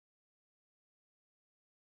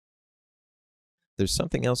There's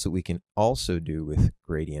something else that we can also do with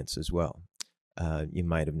gradients as well. You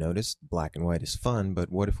might have noticed black and white is fun,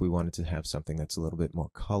 but what if we wanted to have something that's a little bit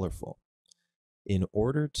more colorful? In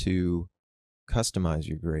order to customize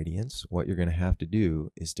your gradients, what you're going to have to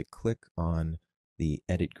do is to click on the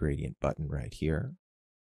Edit Gradient button right here.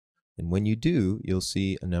 And when you do, you'll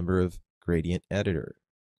see a number of gradient editor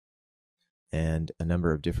and a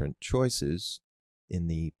number of different choices in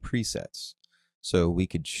the presets. So we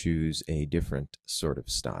could choose a different sort of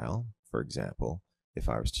style. For example, if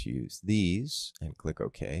I was to use these and click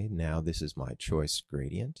OK, now this is my choice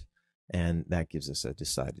gradient, and that gives us a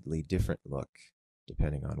decidedly different look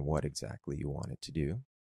depending on what exactly you want it to do.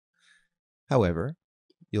 However,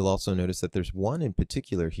 you'll also notice that there's one in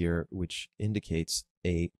particular here which indicates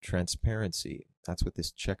a transparency. That's what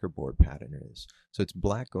this checkerboard pattern is. So it's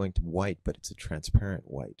black going to white, but it's a transparent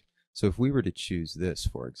white. So if we were to choose this,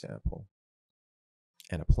 for example,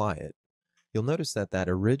 and apply it, you'll notice that that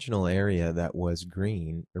original area that was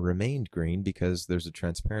green remained green because there's a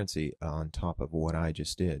transparency on top of what I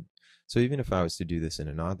just did. So even if I was to do this in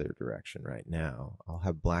another direction right now, I'll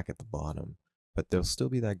have black at the bottom, but there'll still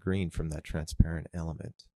be that green from that transparent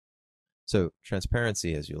element. So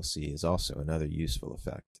transparency, as you'll see, is also another useful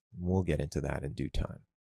effect. We'll get into that in due time.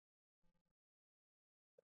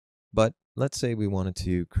 But let's say we wanted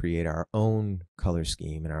to create our own color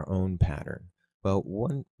scheme and our own pattern. Well,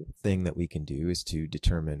 one thing that we can do is to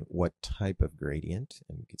determine what type of gradient,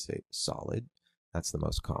 and we could say solid. That's the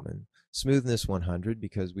most common. Smoothness 100,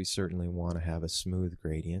 because we certainly want to have a smooth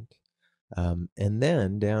gradient. And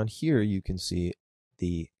then down here you can see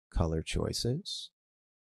the color choices,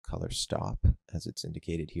 color stop as it's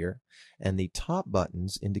indicated here, and the top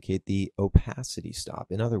buttons indicate the opacity stop.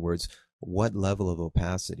 In other words, what level of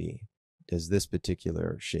opacity does this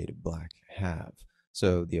particular shade of black have?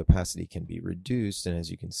 So the opacity can be reduced, and as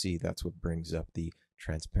you can see, that's what brings up the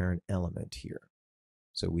transparent element here.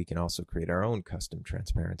 So we can also create our own custom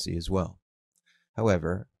transparency as well.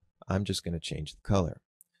 However, I'm just going to change the color.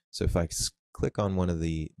 So if I click on one of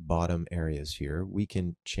the bottom areas here, we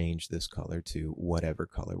can change this color to whatever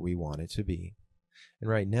color we want it to be. And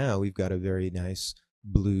right now we've got a very nice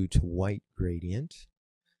blue to white gradient,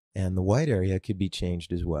 and the white area could be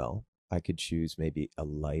changed as well. I could choose maybe a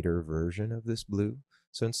lighter version of this blue.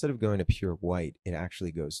 So instead of going to pure white, it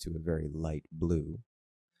actually goes to a very light blue.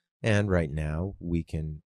 And right now we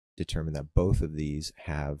can determine that both of these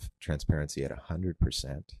have transparency at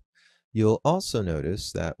 100%. You'll also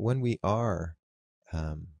notice that when we are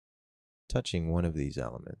touching one of these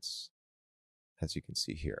elements, as you can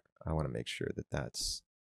see here, I want to make sure that that's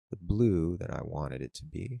the blue that I wanted it to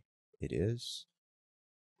be. It is.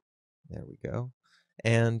 There we go.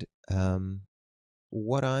 And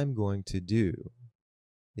what I'm going to do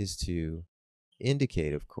is to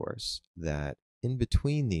indicate, of course, that in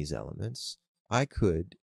between these elements, I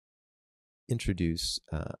could introduce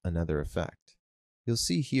another effect. You'll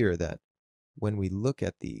see here that when we look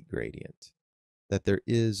at the gradient, that there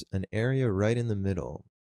is an area right in the middle,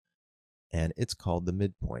 and it's called the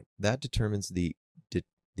midpoint. That determines the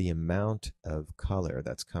amount of color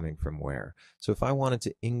that's coming from where. So if I wanted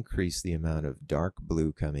to increase the amount of dark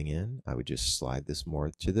blue coming in, I would just slide this more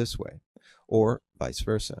to this way, or vice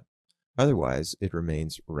versa. Otherwise, it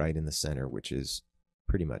remains right in the center, which is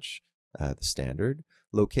pretty much the standard.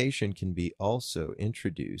 Location can be also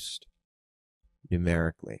introduced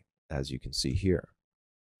numerically, as you can see here.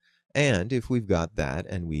 And if we've got that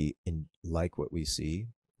and we like what we see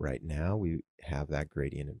right now, we have that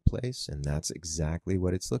gradient in place, and that's exactly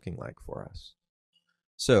what it's looking like for us.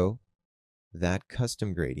 So that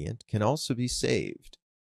custom gradient can also be saved.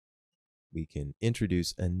 We can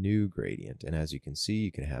introduce a new gradient, and as you can see,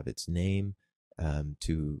 you can have its name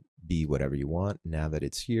to be whatever you want. Now that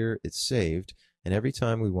it's here, it's saved, and every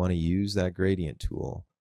time we want to use that gradient tool,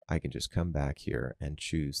 I can just come back here and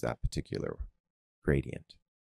choose that particular gradient.